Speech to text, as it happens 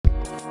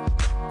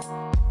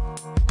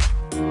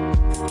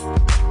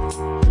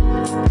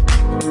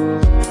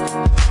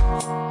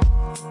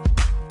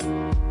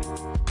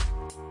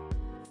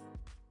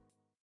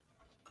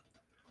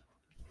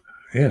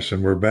Yes,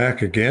 and we're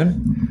back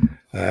again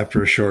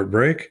after a short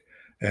break,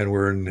 and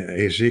we're in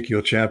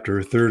Ezekiel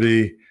chapter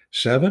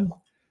 37,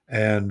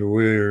 and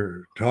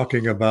we're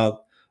talking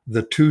about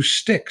the two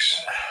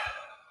sticks.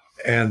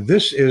 And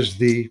this is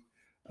the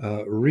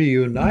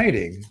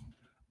reuniting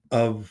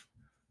of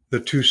the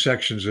two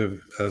sections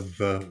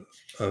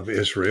of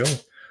Israel,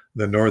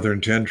 the northern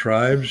 10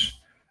 tribes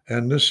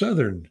and the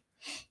southern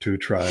two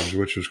tribes,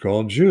 which was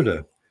called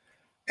Judah.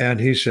 And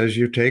he says,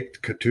 you take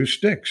two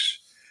sticks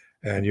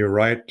and you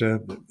write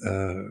on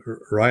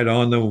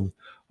them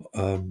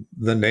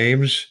the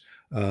names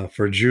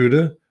for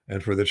Judah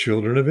and for the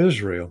children of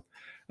Israel.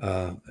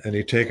 And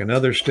he take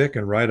another stick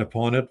and write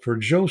upon it for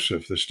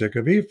Joseph, the stick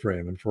of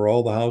Ephraim, and for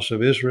all the house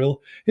of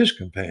Israel, his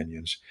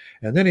companions.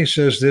 And then he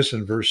says this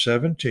in verse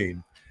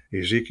 17,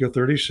 Ezekiel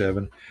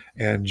 37,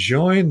 and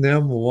join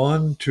them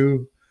one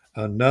to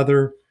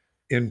another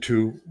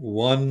into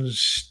one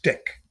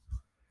stick,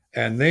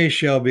 and they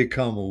shall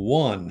become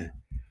one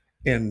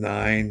in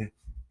thine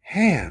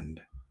hand.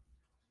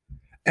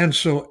 And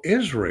so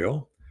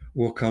Israel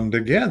will come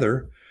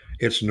together,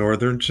 its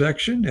northern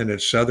section and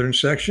its southern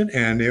section,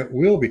 and it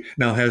will be.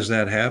 Now, has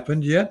that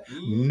happened yet?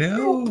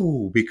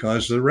 No,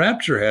 because the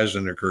rapture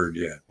hasn't occurred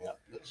yet. Yeah,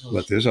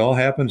 but this all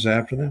happens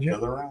after the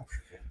rapture.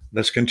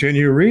 Let's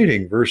continue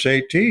reading. Verse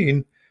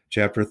 18,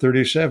 chapter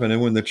 37,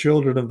 and when the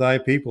children of thy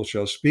people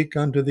shall speak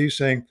unto thee,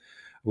 saying,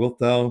 wilt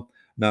thou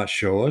not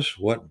show us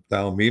what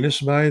thou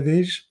meanest by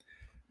these?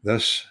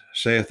 Thus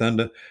say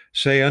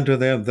unto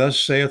them, thus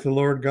saith the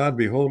Lord God,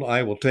 behold,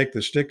 I will take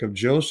the stick of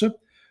Joseph,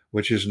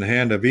 which is in the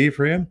hand of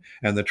Ephraim,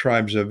 and the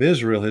tribes of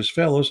Israel his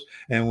fellows,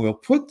 and will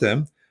put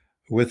them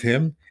with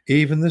him,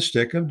 even the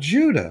stick of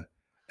Judah,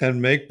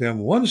 and make them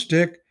one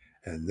stick,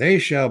 and they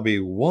shall be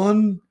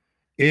one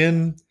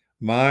in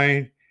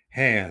my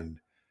hand.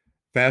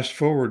 Fast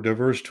forward to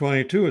verse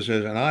 22, it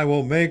says, and I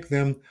will make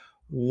them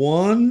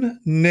one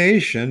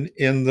nation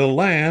in the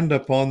land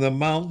upon the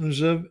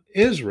mountains of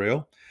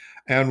Israel,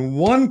 and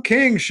one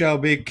king shall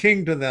be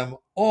king to them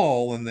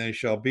all, and they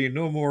shall be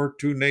no more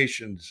two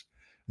nations,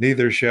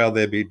 neither shall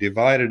they be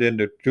divided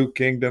into two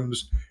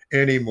kingdoms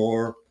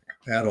anymore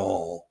at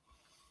all.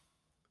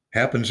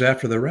 Happens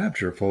after the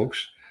rapture,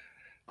 folks.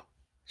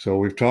 So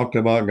we've talked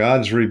about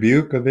God's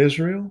rebuke of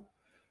Israel,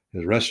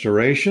 his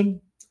restoration,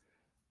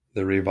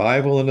 the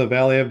revival in the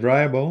valley of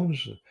dry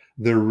bones,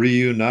 the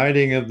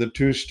reuniting of the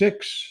two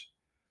sticks.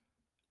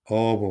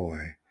 Oh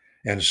boy.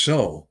 And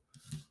so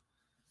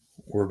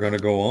we're going to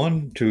go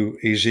on to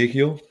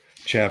Ezekiel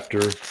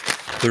chapter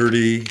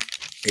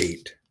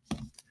 38.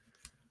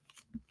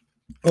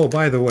 Oh,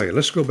 by the way,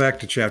 let's go back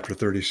to chapter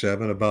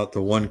 37 about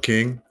the one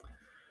king.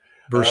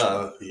 Verse,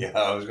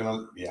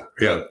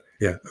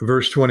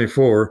 Verse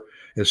 24,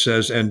 it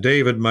says, and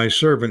David, my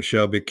servant,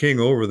 shall be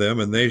king over them,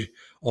 and they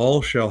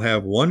all shall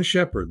have one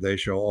shepherd. They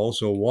shall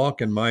also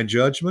walk in my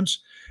judgments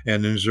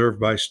and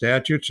observe my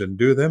statutes and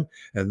do them,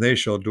 and they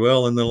shall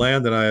dwell in the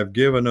land that I have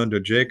given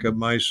unto Jacob,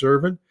 my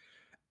servant.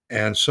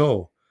 And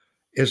so,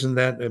 isn't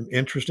that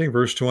interesting?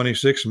 Verse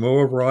 26,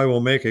 moreover, I will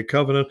make a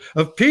covenant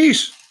of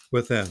peace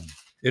with them.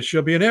 It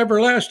shall be an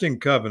everlasting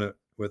covenant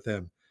with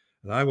them.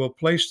 And I will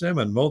place them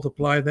and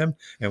multiply them,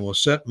 and will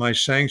set my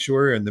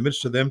sanctuary in the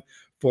midst of them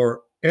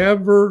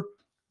forevermore.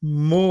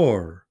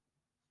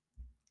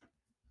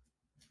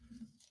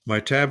 My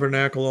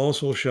tabernacle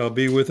also shall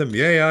be with them.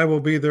 Yea, I will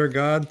be their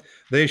God.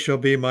 They shall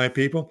be my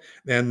people.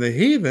 And the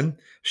heathen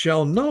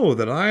shall know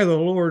that I, the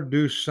Lord,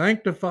 do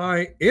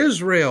sanctify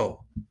Israel,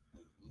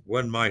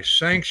 when my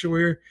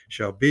sanctuary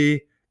shall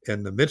be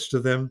in the midst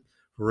of them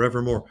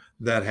forevermore.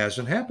 That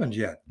hasn't happened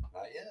yet.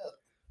 Not yet.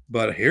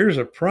 But here's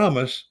a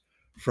promise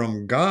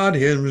from God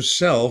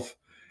himself,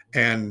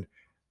 and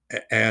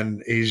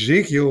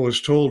Ezekiel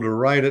was told to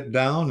write it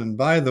down. And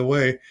by the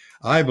way,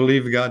 I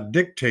believe God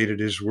dictated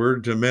his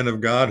word to men of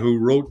God who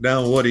wrote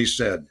down what he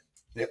said.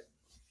 Yep.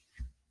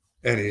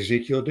 And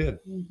Ezekiel did.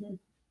 Mm-hmm.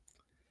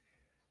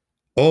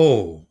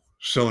 Oh,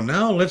 so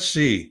now let's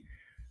see.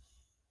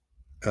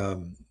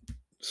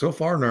 So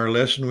far in our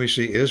lesson, we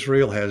see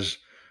Israel has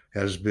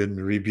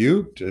been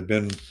rebuked, have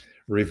been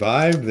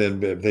revived,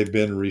 they've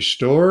been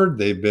restored,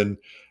 they've been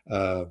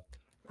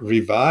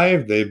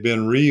revived, they've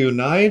been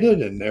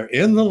reunited, and they're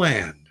in the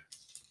land.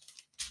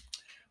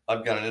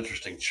 I've got an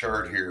interesting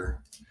chart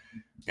here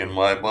in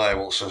my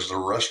Bible. It says the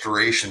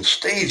restoration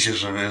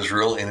stages of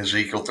Israel in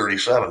Ezekiel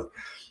 37.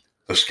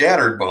 The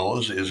scattered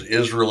bones is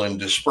Israel in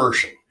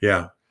dispersion.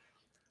 Yeah.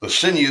 The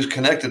sinews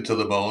connected to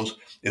the bones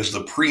is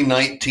the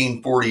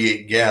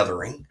pre-1948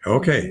 gathering.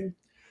 Okay.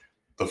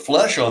 The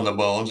flesh on the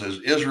bones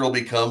is Israel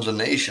becomes a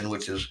nation,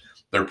 which is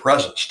their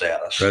present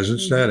status.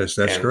 Present status,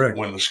 that's correct.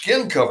 When the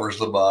skin covers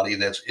the body,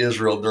 that's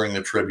Israel during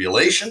the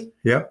tribulation.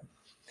 Yep.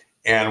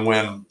 And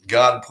when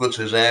God puts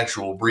his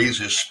actual, breathes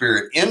his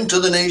spirit into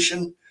the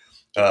nation,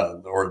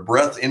 or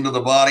breath into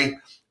the body,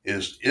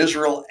 is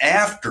Israel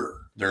after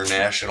their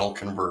national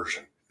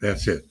conversion.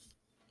 That's it.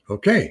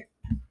 Okay.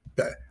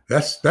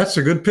 That's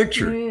a good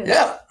picture.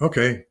 Yeah.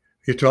 Okay.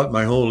 You taught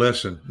my whole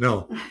lesson.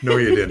 No,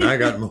 you didn't. I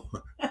got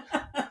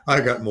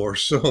more.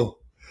 So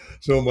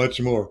so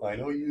much more. I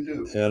know you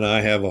do. And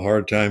I have a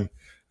hard time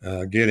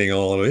getting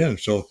all of it in.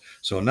 So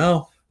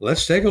now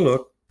let's take a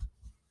look.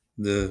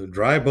 The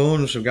dry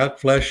bones have got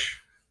flesh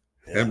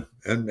and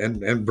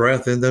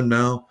breath in them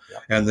now.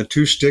 Yeah. And the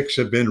two sticks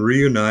have been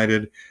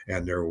reunited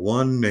and they're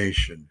one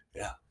nation.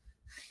 Yeah.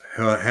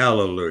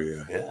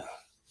 Hallelujah. Yeah.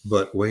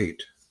 But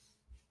wait.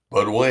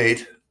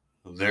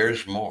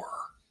 There's more.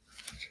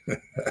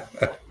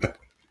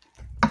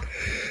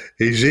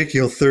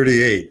 Ezekiel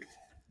 38.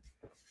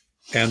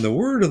 And the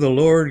word of the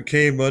Lord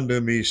came unto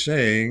me,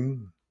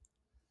 saying,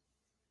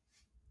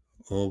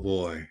 oh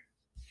boy,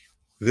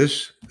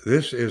 this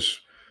is,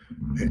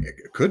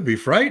 it could be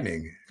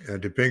frightening,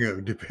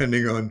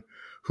 depending on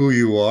who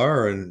you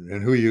are and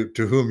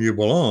to whom you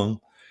belong.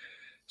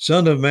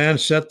 Son of man,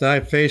 set thy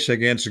face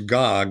against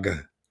Gog.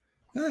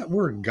 That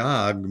word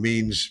Gog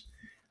means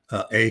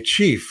a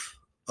chief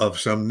of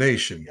some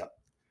nation, yep.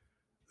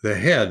 The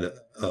head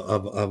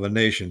of a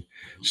nation.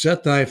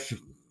 Set thy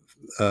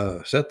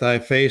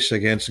face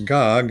against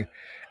Gog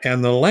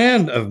and the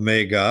land of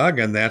Magog,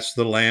 and that's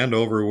the land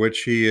over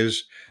which he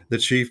is the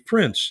chief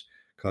prince.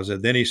 Because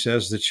then he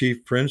says the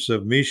chief prince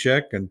of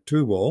Meshech and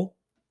Tubal,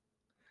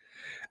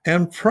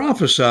 and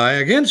prophesy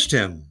against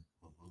him.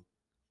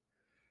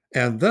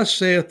 And thus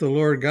saith the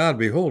Lord God,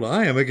 behold,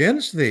 I am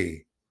against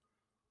thee,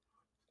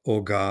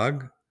 O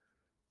Gog,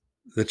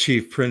 the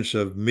chief prince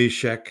of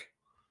Meshech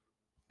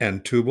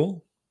and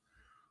Tubal.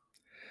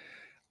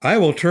 I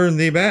will turn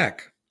thee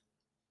back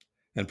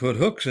and put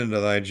hooks into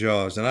thy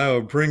jaws, and I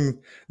will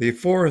bring thee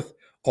forth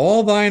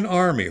all thine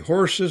army,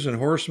 horses and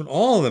horsemen,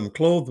 all of them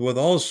clothed with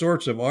all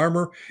sorts of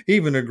armor,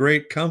 even a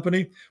great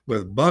company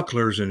with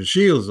bucklers and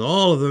shields, and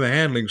all of them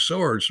handling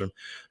swords from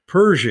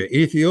Persia,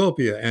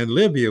 Ethiopia, and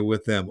Libya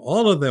with them,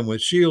 all of them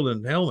with shield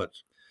and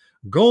helmets.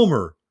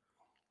 Gomer,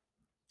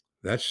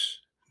 that's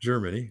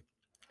Germany,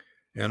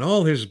 and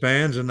all his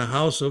bands in the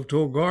house of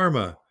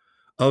Togarma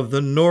of the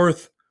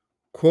north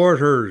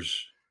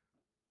quarters,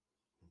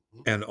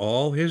 and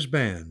all his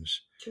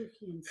bands,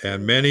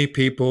 and many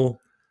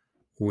people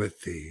with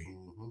thee.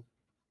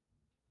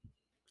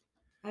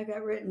 I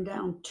got written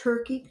down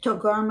Turkey.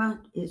 Togarma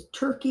is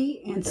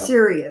Turkey and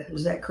Syria.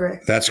 Is that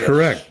correct? That's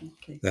correct.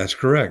 Okay. That's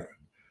correct.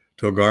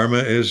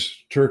 Togarma is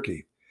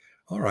Turkey.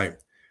 All right.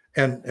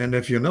 And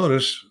if you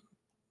notice,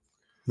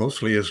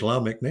 mostly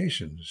Islamic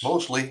nations.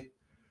 Mostly.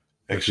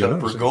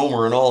 Except for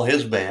Gomer and all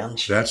his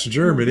bands. That's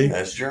Germany.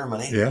 That's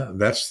Germany. Yeah,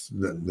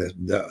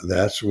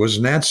 that was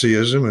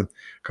Nazism, and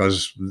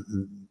because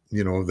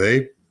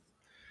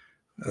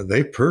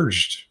they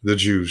purged the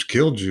Jews,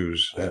 killed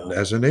Jews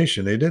as a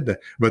nation. They did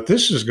that. But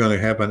this is going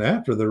to happen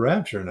after the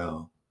rapture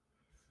now,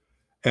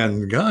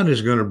 and God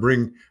is going to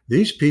bring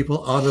these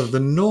people out of the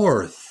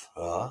north.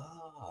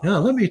 Now,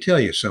 let me tell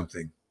you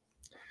something.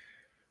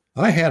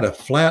 I had a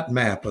flat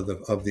map of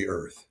the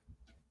earth.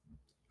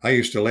 I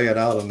used to lay it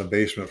out on the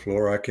basement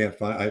floor. I can't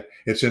find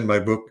it's in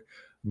my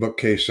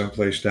bookcase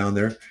someplace down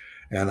there.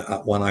 And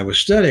when I was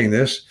studying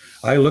this,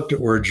 I looked at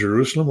where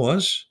Jerusalem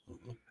was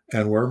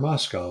and where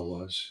Moscow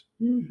was.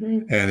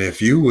 Mm-hmm. And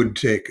if you would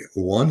take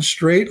one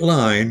straight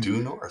line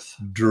due north,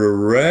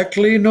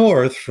 directly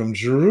north from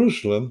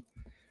Jerusalem,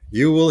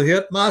 you will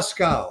hit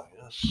Moscow.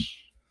 Yes.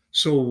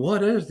 So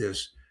what is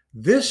this?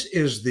 This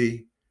is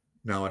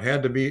now it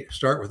had to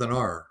start with an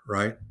R,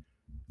 right?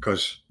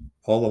 Because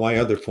all of my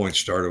other points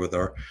started with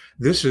R.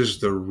 This is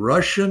the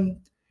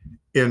Russian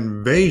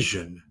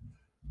invasion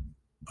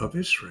of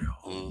Israel.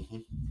 Mm-hmm.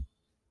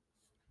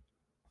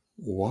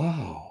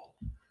 Wow.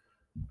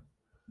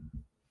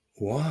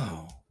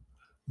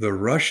 The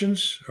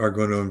Russians are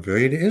going to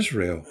invade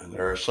Israel. And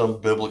there are some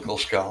biblical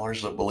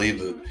scholars that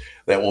believe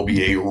that will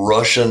be a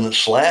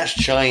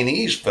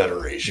Russian/Chinese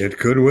federation. It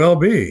could well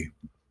be.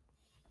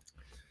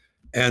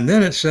 And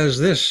then it says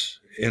this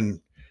in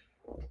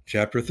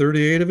chapter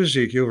 38 of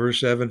Ezekiel, verse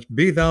 7,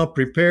 be thou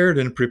prepared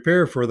and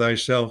prepare for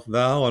thyself,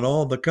 thou and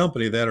all the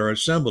company that are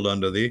assembled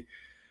unto thee,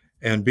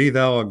 and be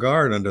thou a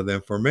guard unto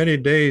them. For many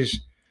days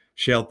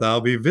shalt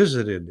thou be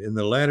visited. In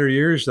the latter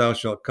years thou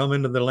shalt come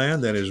into the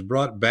land that is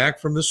brought back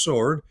from the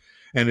sword,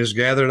 and is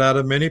gathered out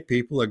of many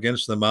people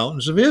against the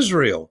mountains of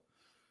Israel,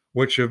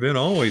 which have been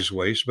always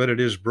waste, but it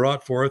is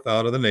brought forth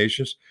out of the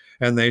nations,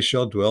 and they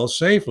shall dwell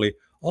safely,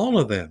 all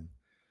of them.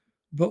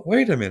 But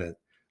wait a minute.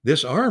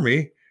 This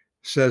army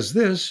says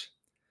this,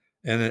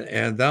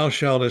 and thou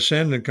shalt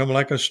ascend and come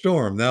like a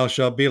storm. Thou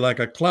shalt be like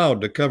a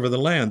cloud to cover the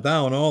land,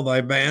 thou and all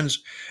thy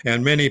bands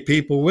and many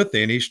people with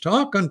thee. And he's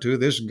talking to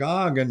this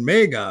Gog and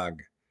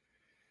Magog.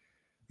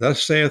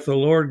 Thus saith the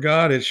Lord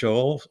God, it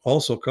shall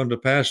also come to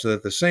pass that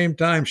at the same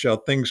time shall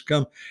things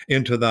come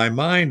into thy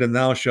mind, and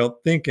thou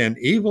shalt think an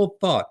evil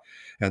thought,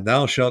 and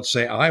thou shalt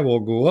say, I will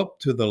go up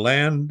to the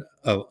land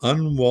of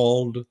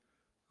unwalled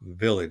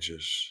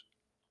villages.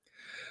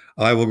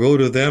 I will go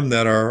to them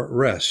that are at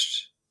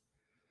rest,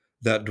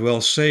 that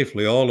dwell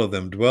safely, all of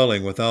them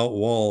dwelling without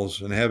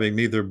walls and having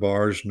neither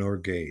bars nor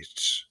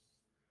gates.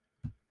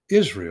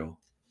 Israel,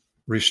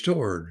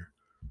 restored,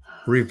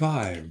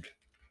 revived,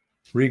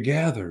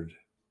 regathered.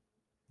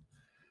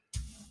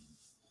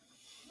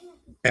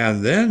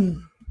 And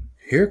then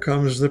here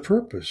comes the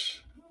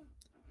purpose.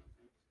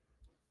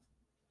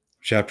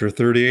 Chapter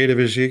 38 of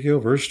Ezekiel,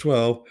 verse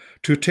 12,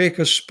 to take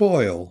a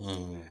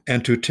spoil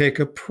and to take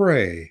a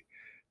prey,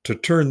 to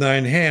turn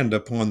thine hand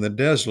upon the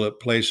desolate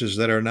places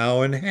that are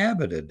now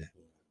inhabited.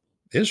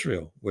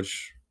 Israel,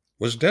 which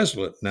was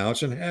desolate, now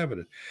it's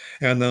inhabited.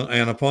 And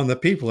upon the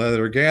people that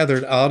are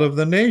gathered out of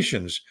the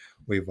nations.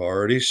 We've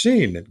already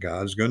seen that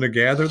God's going to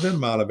gather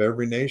them out of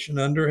every nation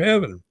under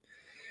heaven,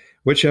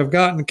 which have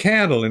gotten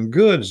cattle and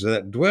goods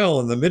that dwell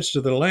in the midst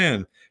of the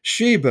land,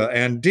 Sheba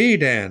and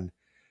Dedan,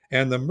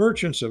 and the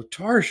merchants of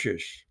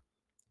Tarshish,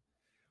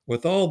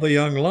 with all the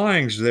young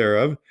lions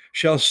thereof,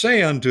 shall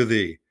say unto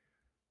thee.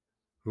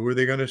 Who are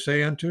they going to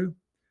say unto?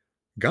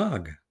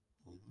 Gog,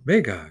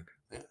 Magog,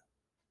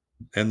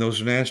 and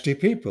those nasty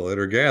people that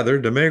are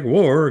gathered to make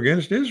war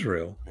against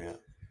Israel. Yeah.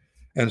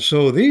 And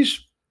so these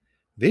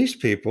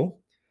people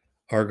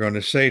are going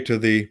to say to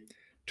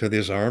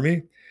this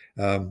army,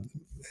 art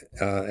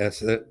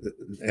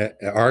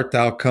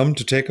thou come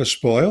to take a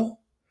spoil?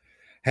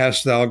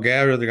 Hast thou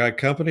gathered thy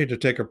company to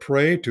take a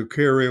prey, to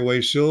carry away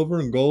silver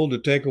and gold, to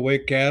take away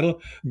cattle,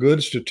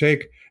 goods, to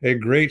take a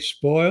great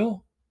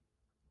spoil?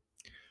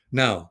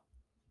 Now,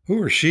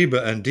 who are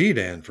Sheba and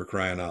Dedan, for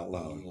crying out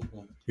loud?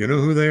 You know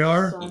who they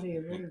are? Saudi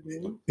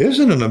Arabia.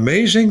 Isn't it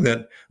amazing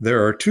that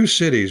there are two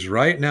cities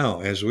right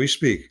now, as we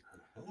speak,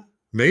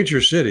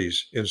 major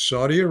cities in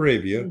Saudi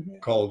Arabia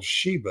called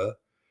Sheba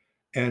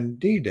and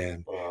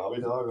Dedan? I'll be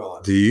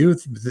doggone. Do you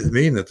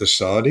mean that the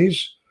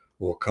Saudis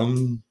will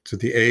come to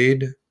the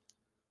aid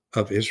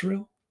of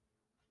Israel?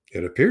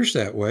 It appears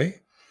that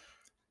way.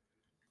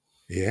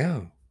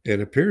 Yeah,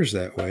 it appears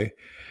that way.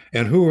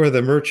 And who are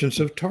the merchants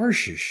of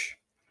Tarshish?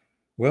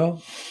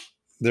 Well,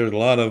 there's a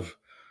lot of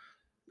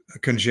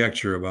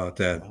conjecture about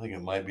that. I think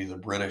it might be the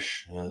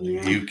British, the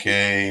Yeah.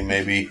 UK,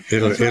 maybe.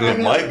 It It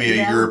might be a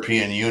Yeah.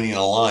 European Union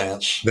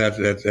alliance.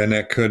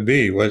 that could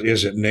be. What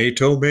is it?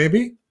 NATO,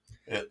 maybe?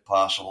 It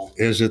possible.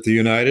 Is it the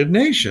United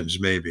Nations,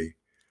 maybe?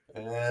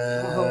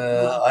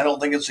 I don't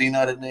think it's the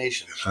United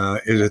Nations.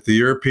 Is it the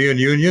European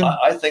Union?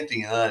 I think the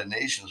United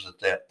Nations at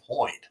that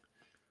point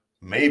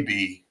may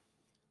be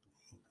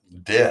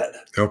dead,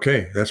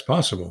 Okay, that's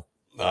possible.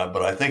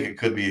 but I think it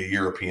could be a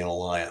European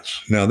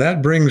alliance. Now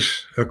that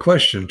brings a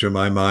question to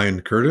my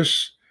mind,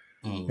 Curtis,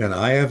 Mm. and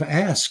I have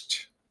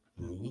asked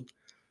Mhm.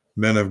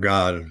 men of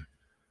God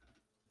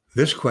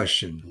this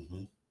question.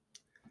 Mhm.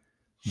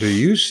 Do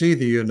you see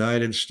the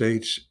United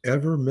States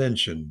ever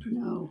mentioned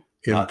No.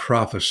 in Not-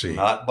 prophecy?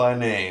 Not by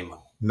name.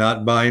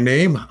 Not by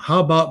name. How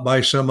about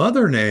by some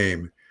other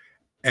name?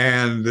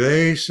 And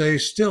they say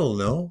still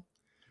no.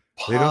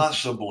 They don't-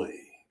 Possibly.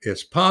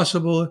 It's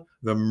possible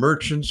the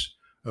merchants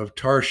of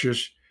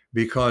Tarshish,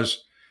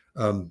 because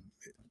And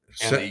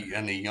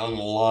the young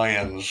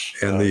lions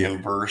And the-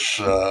 in verse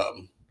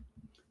 13.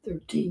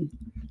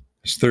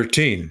 it's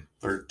 13,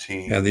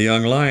 13. and the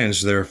young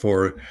lions,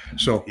 therefore.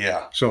 So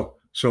Yeah.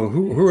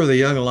 who are the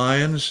young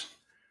lions?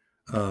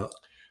 Of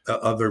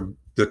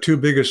the two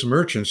biggest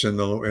merchants in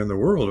the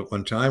world at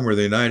one time were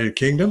the United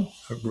Kingdom,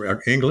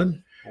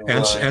 England, and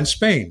Right.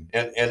 Spain.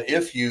 And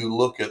if you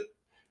look at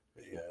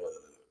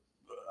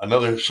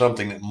another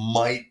something that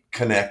might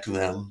connect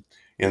them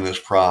in this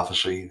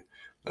prophecy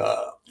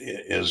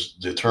is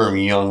the term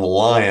young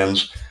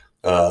lions.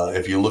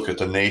 If you look at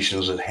the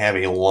nations that have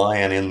a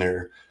lion in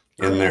their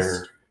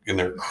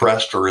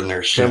crest or in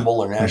their symbol,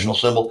 their national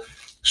symbol,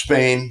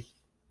 Spain,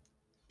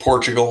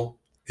 Portugal,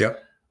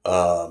 Yep.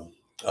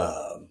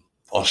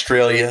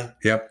 Australia,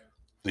 Yep.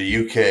 the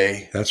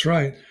UK. That's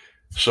right.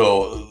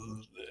 So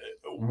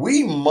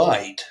we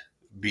might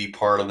be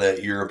part of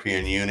that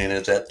European Union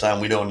at that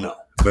time. We don't know.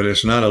 But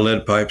it's not a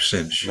lead pipe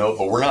cinch. No,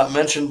 but we're not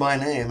mentioned by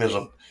name as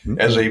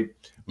a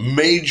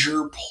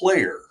major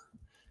player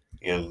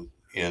in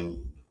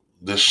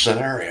this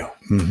scenario.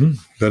 Mm-hmm.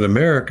 But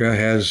America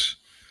has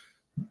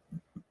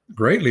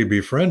greatly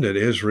befriended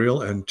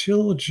Israel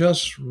until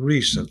just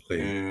recently.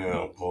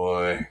 Yeah,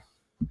 boy.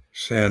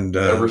 And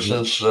Ever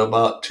since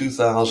about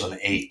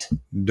 2008.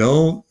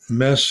 don't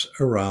mess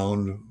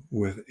around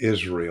with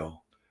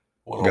Israel.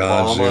 When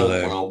God's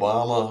elect.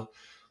 Obama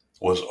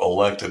was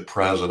elected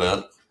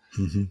president,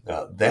 Mm-hmm.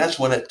 that's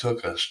when it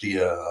took us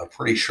a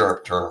pretty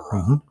sharp turnaround.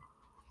 Mm-hmm.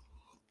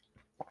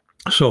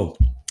 So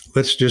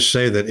let's just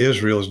say that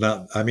Israel is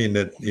not,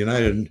 that the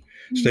United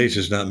States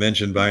is not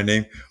mentioned by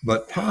name,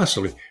 but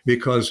possibly,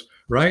 because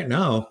right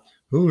now,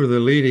 who are the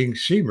leading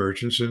sea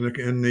merchants in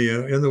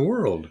the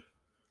world?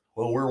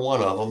 Well, we're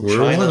one of them. We're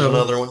China's one of them.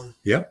 another one.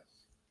 Yep.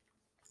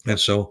 And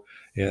so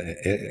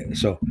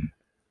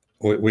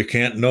we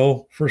can't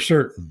know for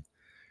certain.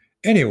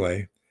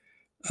 Anyway,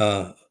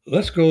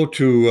 let's go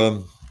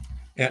to,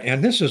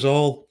 and this is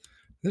all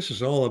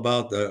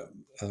about the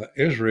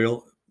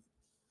Israel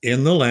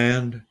in the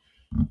land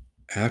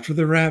after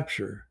the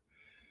rapture.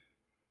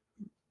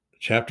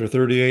 Chapter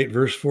 38,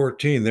 verse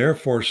 14.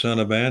 Therefore, son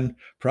of man,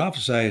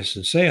 prophesy and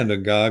say unto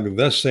Gog,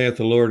 thus saith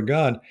the Lord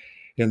God,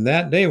 in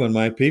that day when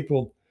my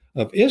people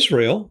of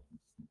Israel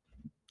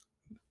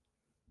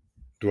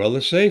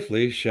dwelleth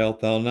safely, shalt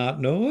thou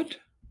not know it?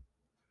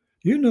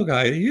 You know,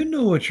 guy, you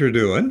know what you're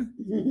doing.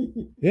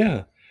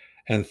 Yeah.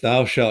 And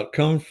thou shalt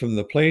come from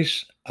the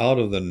place out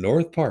of the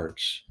north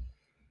parts,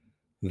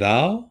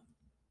 thou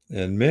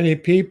and many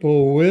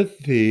people with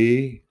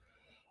thee,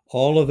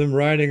 all of them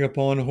riding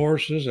upon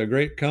horses, a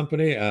great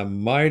company, a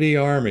mighty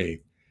army.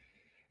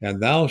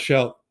 And thou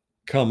shalt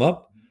come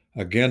up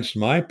against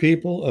my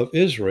people of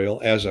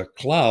Israel as a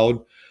cloud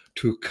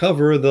to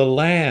cover the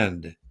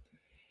land.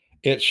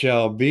 It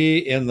shall be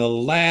in the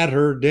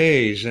latter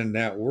days. And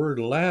that word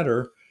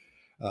latter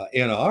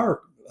in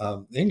our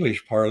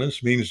English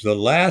parlance means the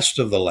last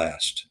of the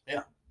last.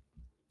 Yeah.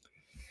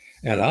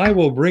 And I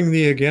will bring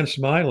thee against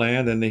my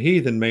land, and the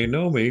heathen may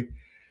know me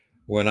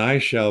when I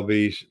shall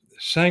be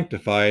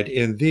sanctified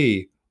in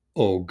thee,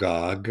 O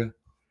Gog,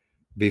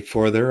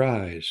 before their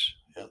eyes.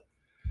 Yeah.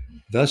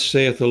 Thus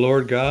saith the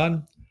Lord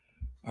God,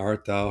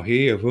 art thou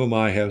he of whom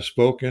I have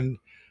spoken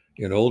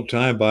in old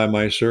time by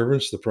my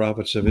servants, the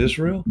prophets of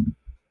Israel,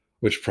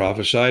 which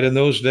prophesied in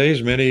those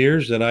days many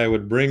years that I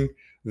would bring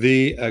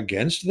thee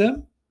against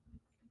them?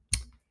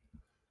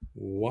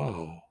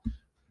 Wow.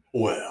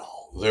 Well,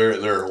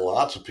 there are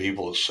lots of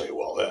people that say,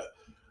 well,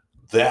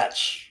 that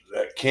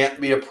can't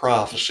be a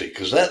prophecy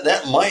because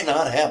that might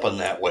not happen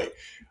that way.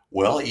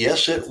 Well,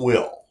 yes, it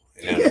will.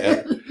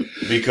 And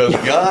because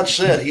God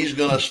said he's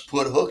going to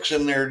put hooks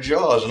in their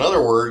jaws. In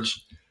other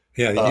words,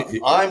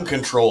 I'm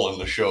controlling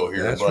the show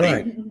here, that's buddy.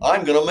 Right.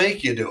 I'm going to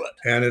make you do it.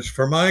 And it's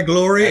for my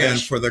glory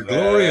and for the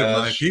glory of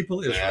my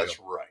people Israel. That's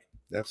right.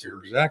 That's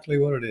exactly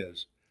what it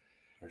is.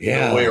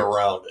 There's no way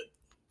around it.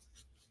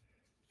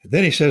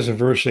 Then he says in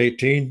verse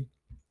 18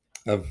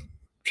 of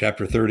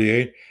chapter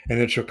 38, and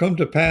it shall come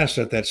to pass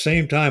at that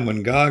same time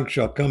when Gog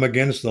shall come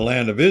against the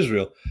land of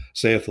Israel,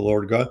 saith the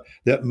Lord God,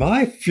 that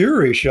my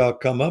fury shall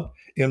come up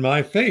in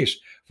my face,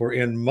 for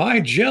in my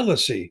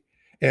jealousy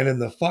and in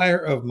the fire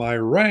of my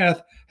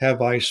wrath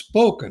have I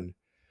spoken.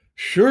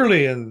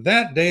 Surely in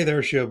that day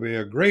there shall be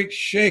a great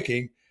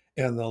shaking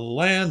in the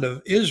land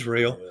of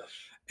Israel. Yes.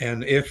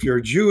 And if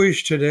you're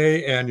Jewish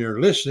today and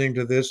you're listening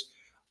to this,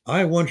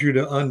 I want you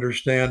to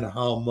understand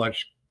how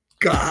much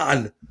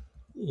God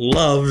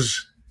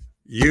loves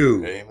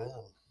you. Amen.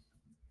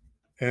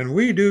 And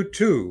we do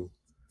too.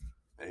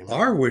 Amen.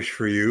 Our wish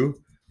for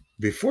you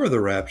before the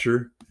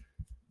rapture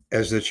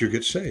is that you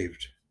get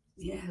saved.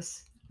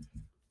 Yes.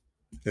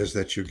 Is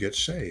that you get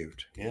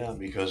saved. Yeah,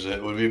 because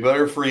it would be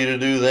better for you to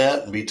do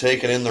that and be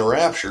taken in the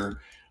rapture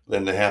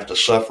than to have to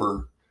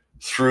suffer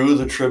through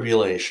the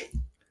tribulation.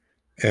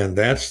 And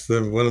that's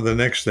one of the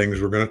next things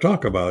we're going to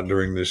talk about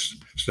during this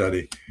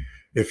study,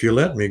 if you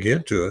let me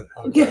get to it.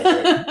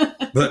 Okay.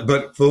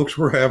 But folks,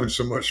 we're having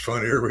so much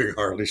fun here, we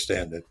hardly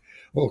stand it.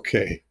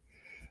 Okay.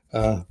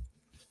 Where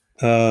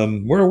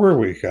were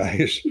we,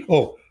 guys?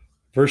 Oh,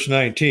 verse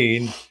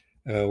 19,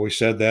 we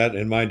said that,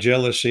 in my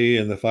jealousy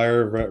and the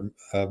fire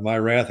of my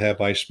wrath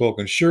have I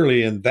spoken.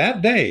 Surely in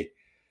that day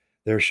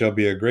there shall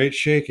be a great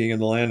shaking in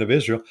the land of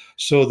Israel,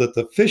 so that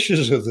the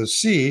fishes of the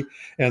sea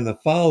and the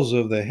fowls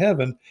of the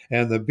heaven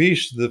and the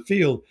beasts of the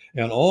field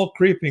and all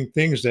creeping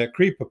things that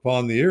creep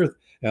upon the earth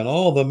and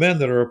all the men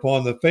that are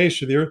upon the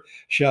face of the earth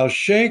shall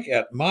shake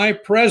at my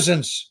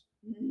presence,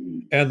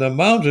 and the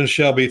mountains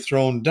shall be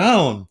thrown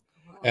down,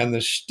 and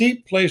the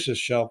steep places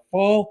shall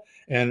fall,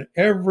 and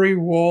every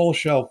wall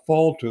shall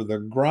fall to the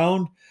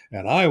ground,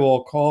 and I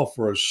will call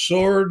for a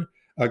sword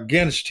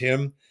against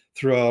him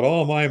throughout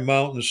all my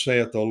mountains,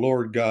 saith the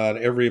Lord God.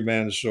 Every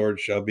man's sword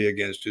shall be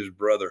against his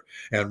brother.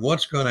 And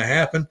what's going to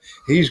happen?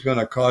 He's going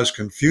to cause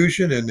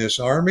confusion in this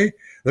army.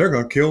 They're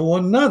going to kill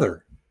one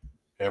another.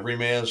 Every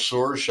man's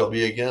sword shall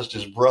be against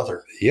his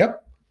brother.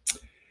 Yep.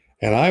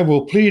 And I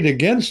will plead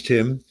against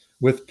him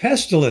with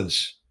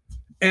pestilence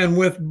and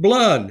with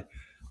blood.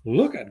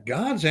 Look at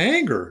God's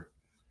anger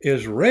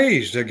is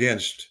raised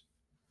against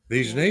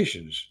these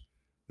nations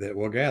that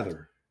will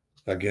gather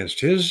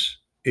against his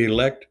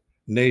elect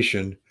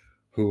nation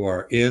who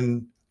are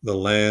in the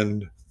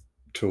land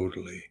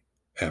totally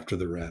after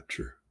the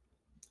rapture.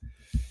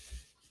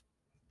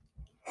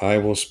 I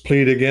will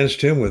plead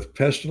against him with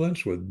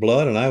pestilence, with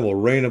blood, and I will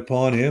rain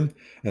upon him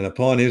and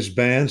upon his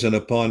bands and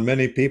upon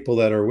many people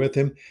that are with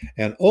him,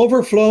 and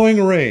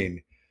overflowing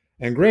rain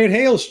and great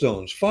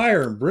hailstones,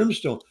 fire and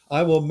brimstone.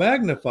 I will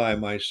magnify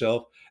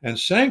myself and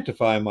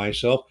sanctify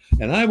myself,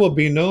 and I will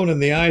be known in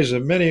the eyes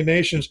of many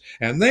nations,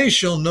 and they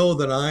shall know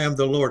that I am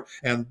the Lord.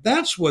 And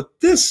that's what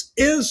this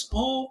is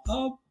all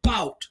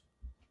about.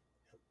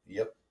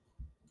 Yep.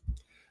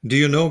 Do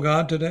you know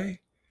God today?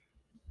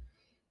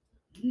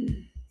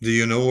 Do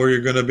you know where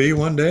you're going to be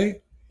one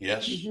day?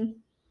 Yes. Mm-hmm.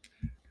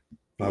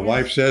 My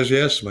wife says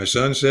yes. My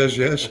son says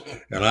yes.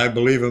 And I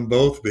believe them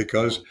both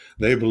because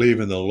they believe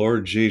in the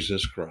Lord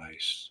Jesus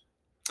Christ.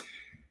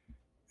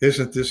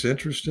 Isn't this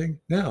interesting?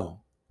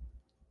 Now,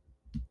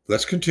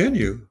 let's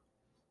continue.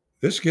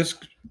 This gets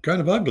kind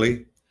of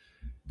ugly.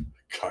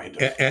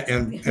 Kind of.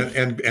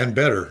 And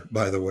better,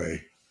 by the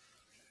way.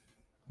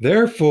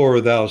 Therefore,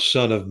 thou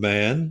son of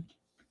man,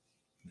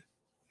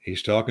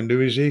 he's talking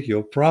to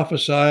Ezekiel,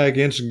 prophesy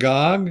against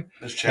Gog.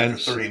 This is chapter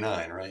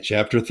 39, right?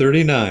 Chapter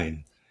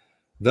 39.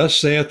 Thus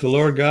saith the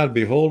Lord God,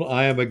 behold,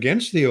 I am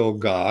against thee, O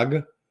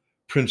Gog,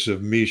 prince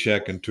of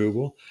Meshech and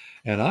Tubal,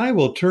 and I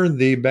will turn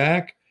thee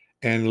back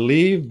and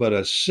leave but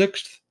a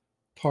sixth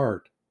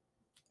part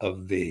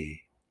of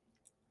thee.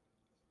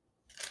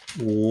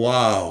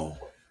 Wow.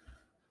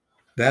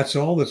 That's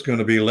all that's going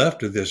to be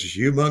left of this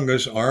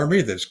humongous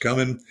army that's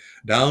coming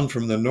down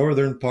from the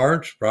northern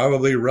parts,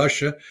 probably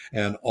Russia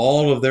and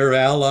all of their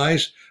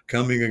allies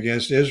coming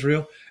against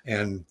Israel.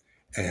 And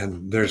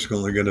there's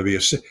only going to be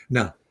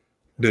now,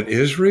 did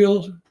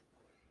Israel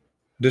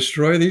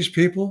destroy these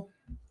people?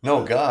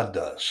 No, God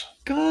does.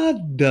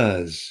 God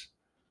does.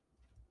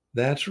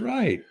 That's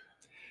right.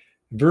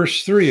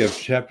 Verse 3 of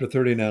chapter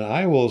 39,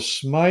 I will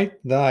smite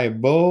thy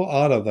bow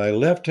out of thy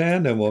left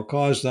hand and will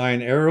cause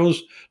thine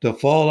arrows to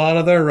fall out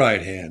of thy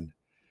right hand.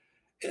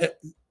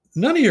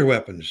 None of your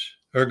weapons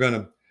are going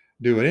to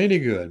do it any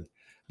good.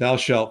 Thou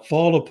shalt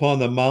fall upon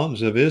the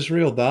mountains of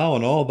Israel, thou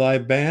and all thy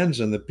bands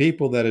and the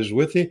people that is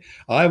with thee.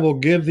 I will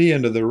give thee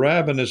unto the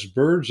ravenous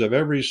birds of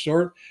every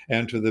sort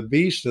and to the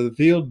beasts of the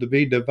field to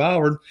be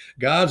devoured.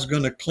 God's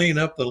going to clean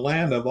up the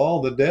land of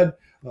all the dead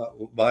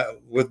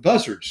with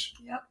buzzards.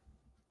 Yep.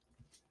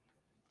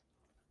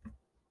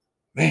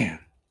 Man.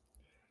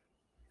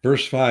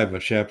 Verse 5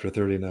 of chapter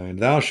 39,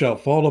 thou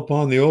shalt fall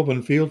upon the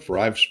open field, for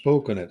I've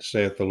spoken it,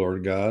 saith the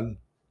Lord God.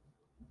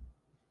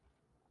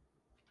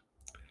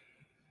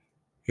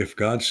 If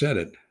God said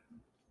it,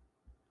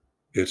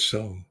 it's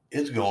so.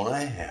 It's going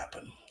to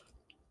happen.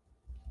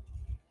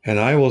 And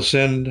I will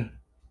send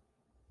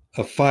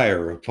a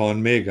fire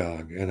upon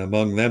Magog, and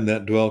among them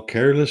that dwell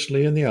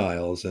carelessly in the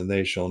isles, and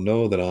they shall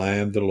know that I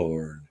am the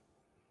Lord.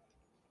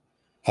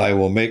 I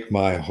will make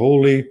my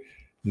holy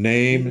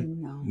name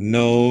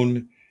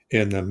known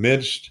in the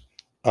midst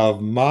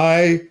of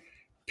my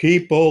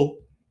people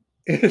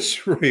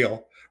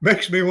Israel.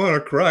 Makes me want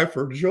to cry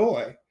for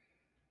joy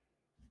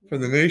for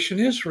the nation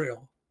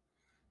Israel.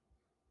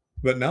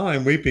 But now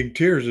I'm weeping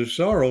tears of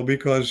sorrow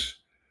because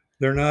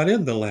they're not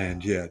in the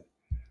land yet.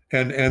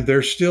 And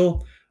they're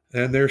still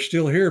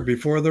here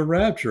before the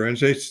rapture, and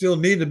they still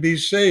need to be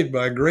saved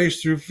by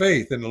grace through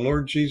faith in the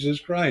Lord Jesus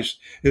Christ,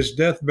 his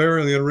death,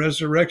 burial, and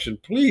resurrection.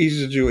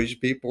 Please, Jewish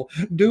people,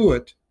 do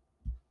it.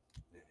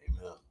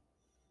 Amen.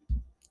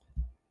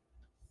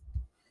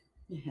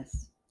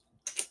 Yes.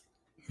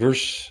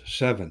 Verse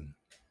 6,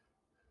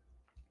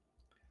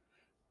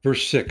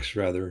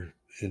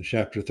 in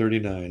chapter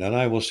 39. And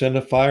I will send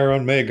a fire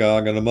on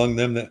Magog, and among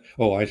them that,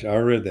 I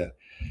read that.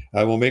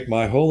 I will make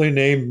my holy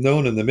name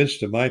known in the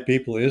midst of my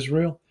people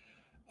Israel.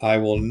 I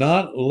will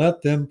not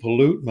let them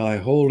pollute my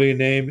holy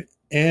name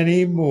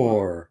any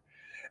more.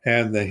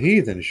 And the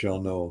heathen shall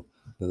know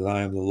that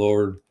I am the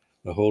Lord,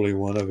 the Holy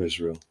One of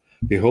Israel.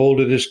 Behold,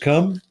 it is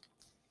come,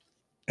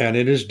 and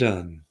it is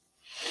done,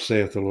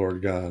 saith the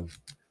Lord God.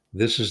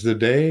 This is the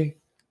day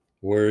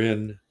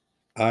wherein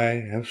I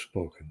have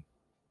spoken.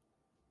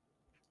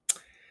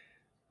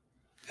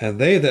 And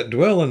they that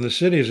dwell in the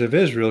cities of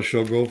Israel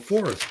shall go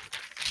forth,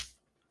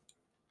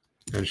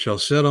 and shall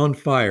set on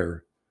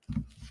fire,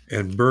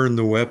 and burn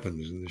the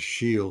weapons and the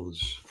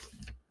shields,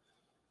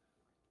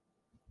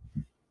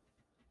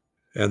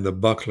 and the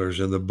bucklers,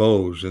 and the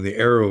bows, and the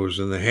arrows,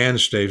 and the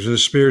handstaves, and the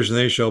spears, and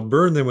they shall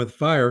burn them with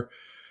fire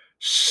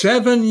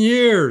 7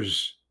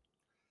 years.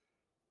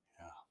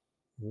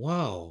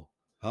 Wow.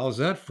 How's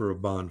that for a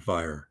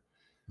bonfire?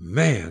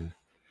 Man.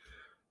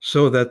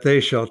 So that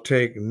they shall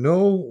take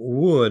no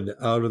wood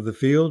out of the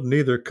field,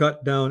 neither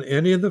cut down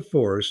any of the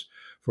forest,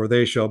 for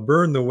they shall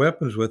burn the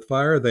weapons with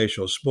fire. They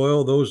shall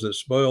spoil those that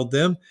spoiled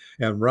them,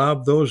 and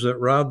rob those that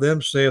robbed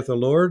them, saith the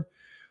Lord.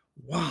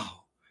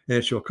 Wow. And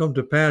it shall come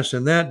to pass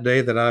in that day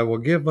that I will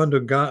give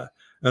unto Gog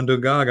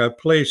a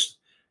place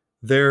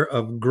there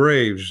of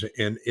graves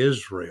in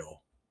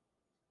Israel.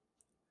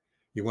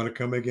 You want to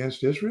come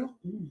against Israel?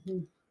 Mm-hmm.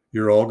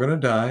 You're all going to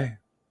die,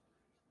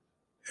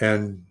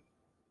 and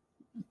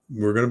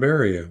we're going to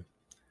bury you.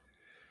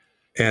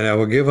 And I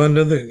will give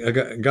unto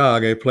the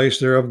Gog a place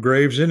there of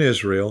graves in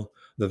Israel,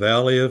 the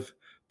valley of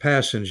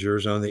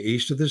passengers on the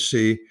east of the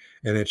sea,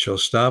 and it shall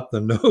stop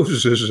the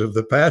noses of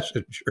the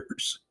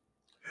passengers.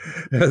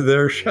 And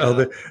there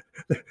shall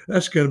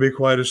that's going to be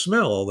quite a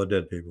smell, all the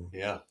dead people.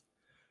 Yeah.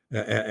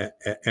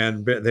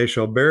 And they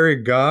shall bury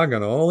Gog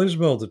and all his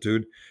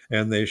multitude,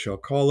 and they shall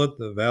call it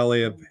the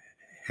valley of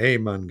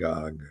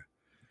Hamon-Gog.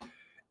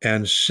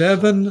 And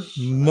 7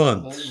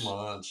 months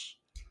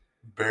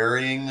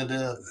burying the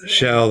dead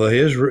shall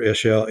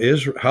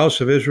the house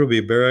of Israel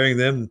be burying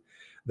them,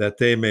 that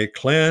they may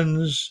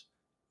cleanse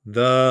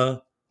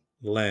the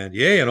land.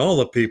 Yea, and all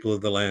the people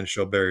of the land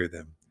shall bury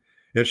them.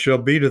 It shall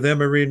be to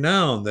them a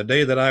renown, the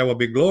day that I will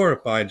be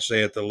glorified,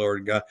 saith the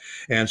Lord God.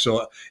 And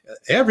so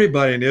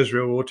everybody in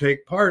Israel will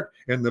take part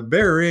in the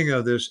burying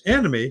of this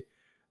enemy,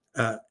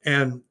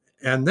 and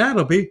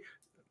that'll be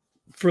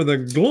for the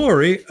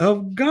glory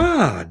of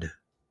God.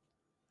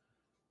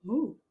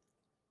 Ooh.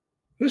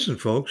 Listen,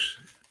 folks,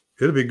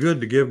 it'll be good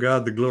to give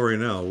God the glory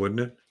now, wouldn't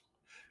it?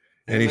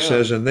 And he Amen.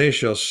 says, and they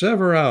shall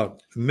sever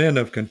out men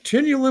of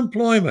continual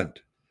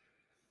employment,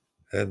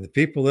 and the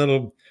people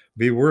that'll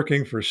be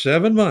working for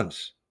 7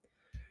 months.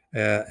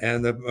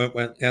 And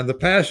the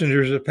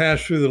passengers that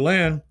pass through the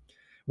land,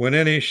 when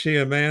any see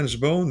a man's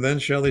bone, then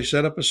shall they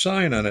set up a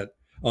sign on it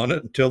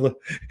until the.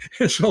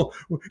 And so,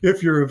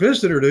 if you're a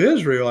visitor to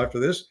Israel after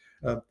this,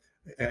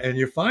 and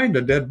you find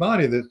a dead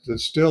body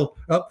that's still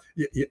up,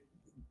 you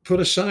put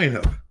a sign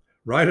up,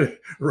 write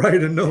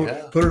a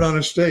note, put it on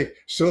a stake,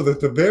 so that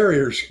the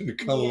barriers can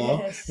come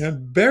along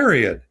and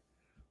bury it.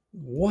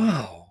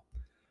 Wow.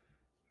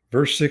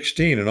 Verse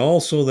 16, and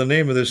also the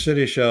name of the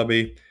city shall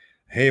be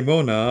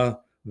Hamonah,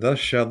 thus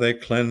shall they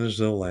cleanse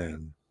the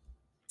land.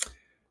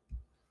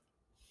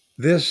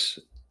 This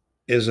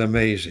is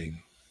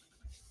amazing.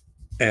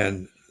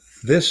 And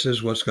this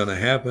is what's going to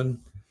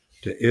happen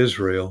to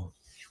Israel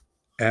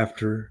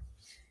after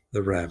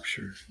the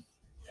rapture.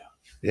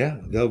 Yeah,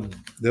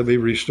 they'll be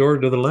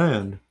restored to the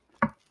land,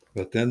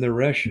 but then the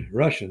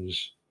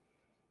Russians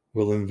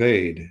will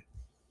invade,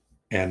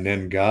 and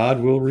then God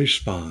will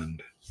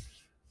respond.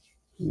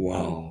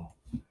 Wow.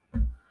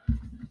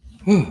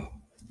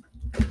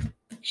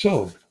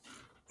 So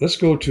let's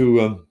go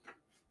to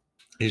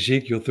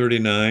Ezekiel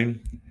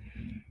 39,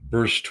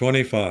 verse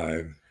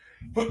 25.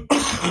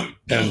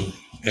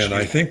 And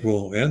I think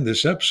we'll end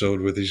this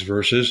episode with these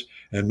verses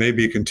and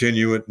maybe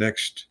continue it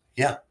next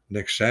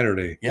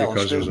Saturday,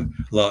 because there's a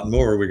lot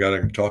more. We got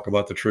to talk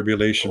about the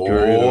tribulation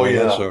period and all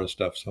that sort of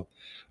stuff. So,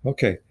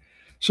 okay.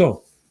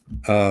 So,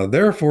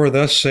 therefore,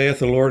 thus saith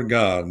the Lord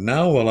God,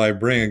 now will I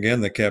bring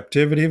again the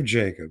captivity of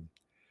Jacob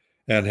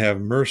and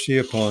have mercy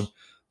upon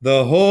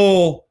the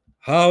whole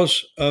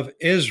house of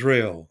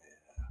Israel,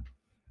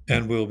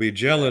 and will be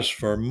jealous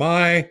for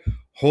my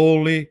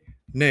holy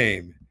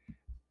name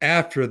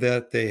after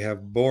that they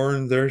have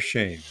borne their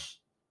shame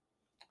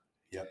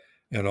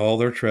and all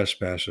their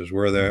trespasses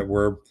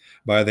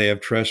whereby they have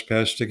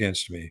trespassed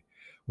against me,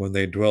 when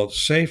they dwelt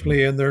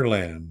safely in their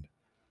land,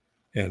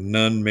 and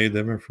none made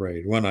them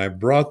afraid, when I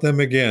brought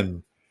them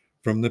again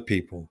from the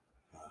people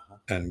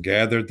and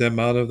gathered them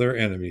out of their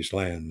enemies'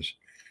 lands,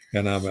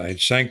 and I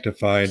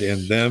sanctified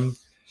in them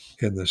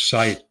in the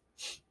sight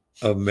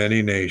of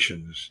many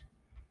nations.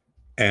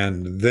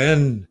 And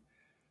then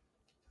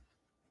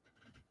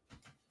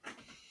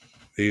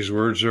these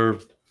words are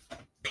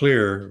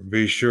clear.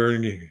 Be sure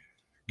and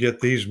get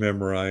these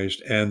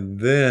memorized. And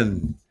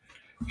then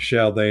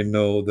shall they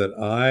know that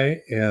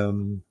I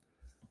am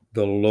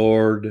the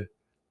Lord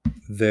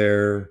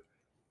their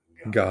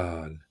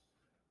God,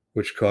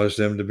 which caused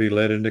them to be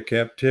led into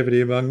captivity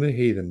among the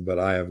heathen. But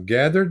I have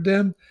gathered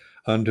them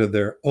unto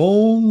their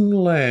own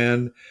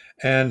land,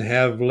 and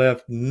have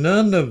left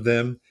none of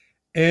them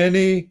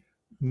any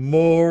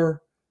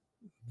more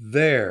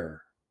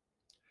there.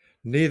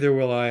 Neither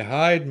will I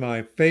hide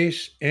my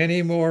face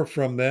any more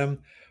from them,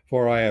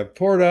 for I have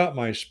poured out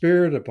my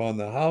spirit upon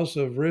the house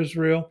of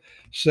Israel,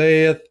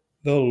 saith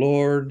the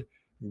Lord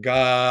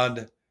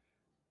God.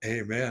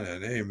 Amen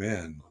and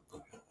amen.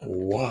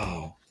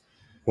 Wow.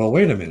 Well,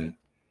 wait a minute.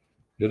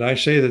 Did I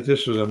say that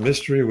this was a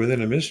mystery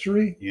within a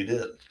mystery? You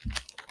did.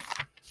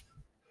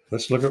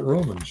 Let's look at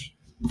Romans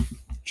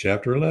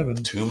chapter 11.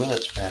 2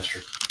 minutes, Pastor.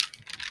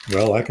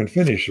 Well, I can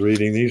finish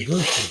reading these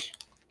verses.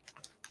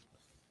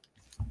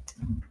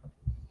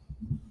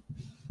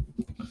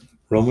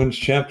 Romans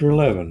chapter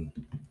 11,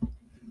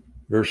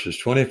 verses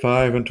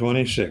 25 and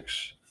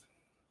 26.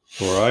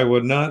 For I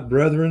would not,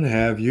 brethren,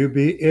 have you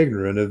be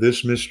ignorant of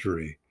this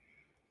mystery.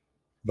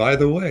 By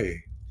the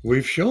way,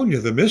 we've shown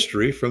you the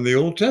mystery from the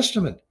Old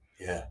Testament.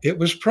 Yeah. It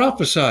was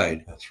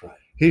prophesied. That's right.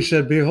 He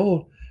said,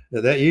 behold,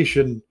 that ye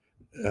should,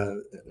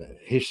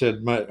 he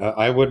said,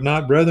 I would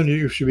not, brethren,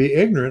 you should be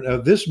ignorant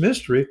of this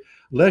mystery,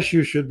 lest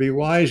you should be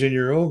wise in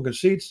your own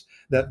conceits,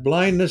 that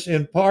blindness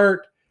in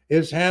part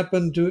is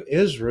happened to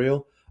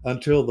Israel,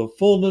 until the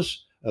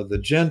fullness of the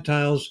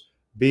Gentiles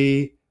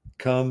be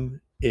come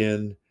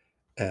in,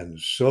 and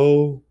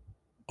so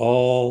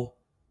all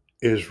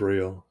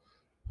Israel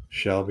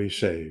shall be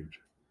saved.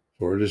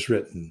 For it is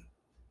written,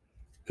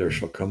 there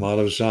shall come out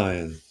of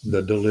Zion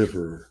the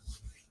deliverer,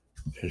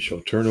 and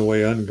shall turn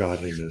away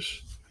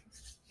ungodliness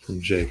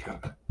from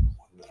Jacob.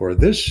 For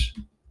this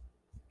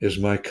is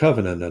my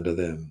covenant unto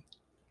them,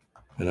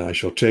 and I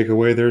shall take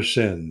away their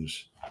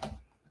sins.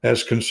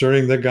 As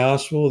concerning the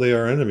gospel, they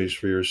are enemies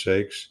for your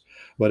sakes.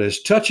 But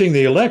as touching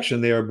the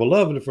election, they are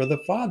beloved for the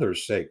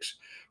Father's sakes.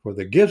 For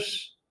the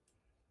gifts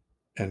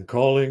and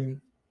calling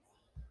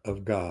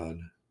of God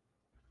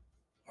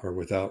are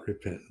without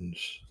repentance.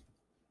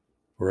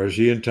 For as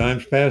ye in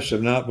times past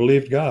have not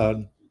believed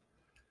God,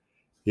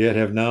 yet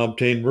have now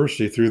obtained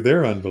mercy through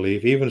their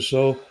unbelief, even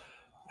so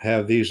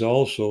have these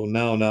also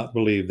now not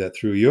believed, that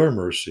through your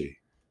mercy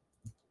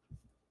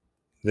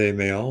they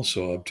may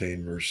also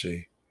obtain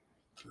mercy.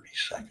 30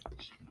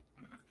 seconds.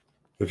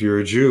 If you're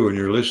a Jew and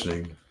you're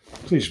listening,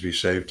 please be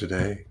saved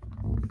today.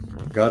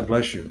 God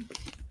bless you.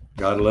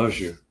 God loves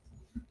you.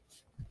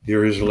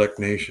 You're his elect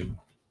nation.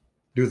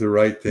 Do the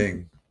right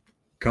thing.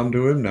 Come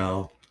to him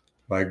now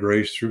by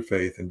grace through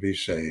faith and be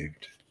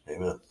saved.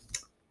 Amen.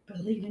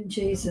 Believe in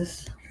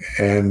Jesus.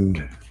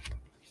 And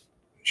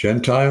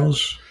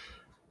Gentiles,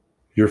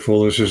 your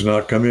fullness has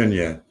not come in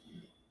yet.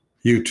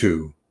 You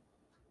too,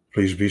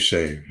 please be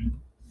saved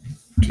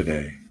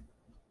today.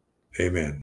 Amen.